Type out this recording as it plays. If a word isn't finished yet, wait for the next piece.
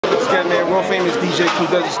famous DJ from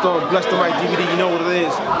Desert Storm, BlessDaMiCDvd, you know what it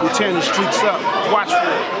is. We're tearing the streets up. Watch for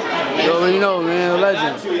it. You already know, man.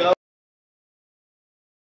 Legend.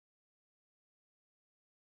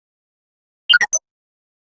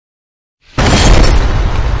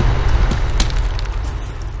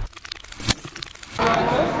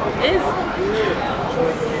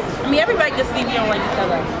 I mean, everybody can see we don't like each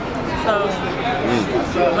other. So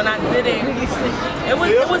when I did it, it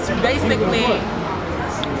was basically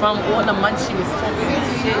from all the months she was talking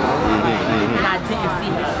shit, and I didn't see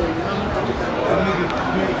her.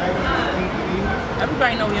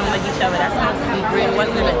 Everybody know we don't like each other. That's no secret. It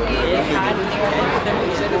wasn't a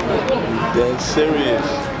dead serious.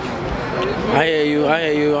 I hear you. I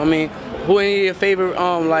hear you. I mean, who ain't your favorite?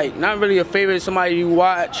 Like, not really a favorite. Somebody you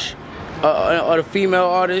watch, or the female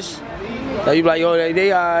artist that you be like, yo,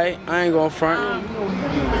 they alright. I ain't gonna front. I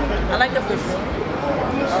like Official.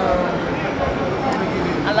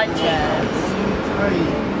 I like Jazz.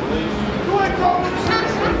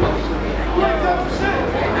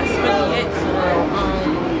 That's really it.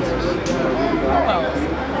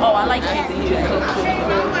 Oh, I like KZJ.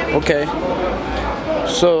 Okay.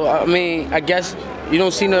 So I mean, I guess you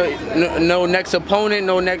don't see no next opponent,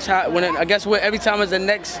 no next hot. I guess every time there's the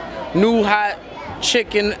next new hot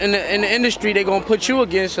chick in the industry, they gonna put you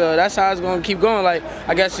against her. That's how it's gonna keep going. Like,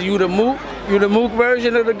 I guess you the Mook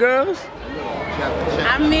version of the girls.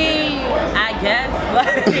 I mean, I guess,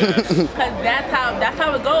 like, cause that's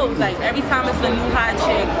how it goes. Like, every time it's a new hot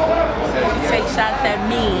chick, she takes shots at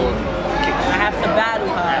me. I have to battle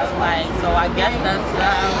her. Like, so I guess that's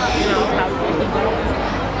how it's gonna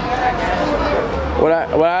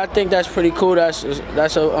go. Well, I think that's pretty cool. That's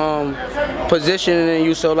a positioning in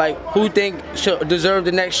you. So, like, who think should deserve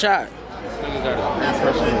the next shot?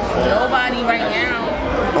 Nobody right now.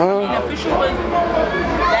 The Official was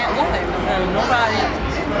that woman. Nobody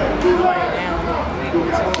right now.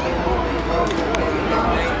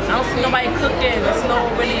 I don't see nobody cooking. There's no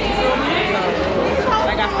really, you feel me? So,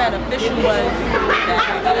 like I said, Official was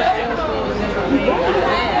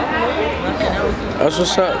That's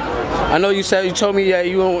what's up. I know you told me that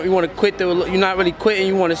you want to quit. You're not really quitting.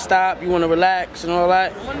 You want to stop. You want to relax and all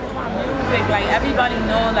that. Like, everybody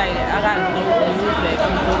know, like, I gotta do music.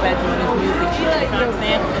 I'm gonna go back to this music shit, you know what I'm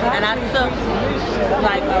saying? And I took,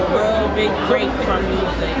 like, a real big break from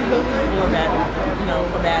music for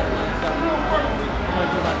battling.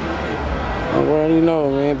 I already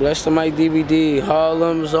know, man. BlessDaMiCDvd,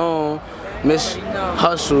 Harlem's own Miss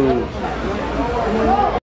Hustle.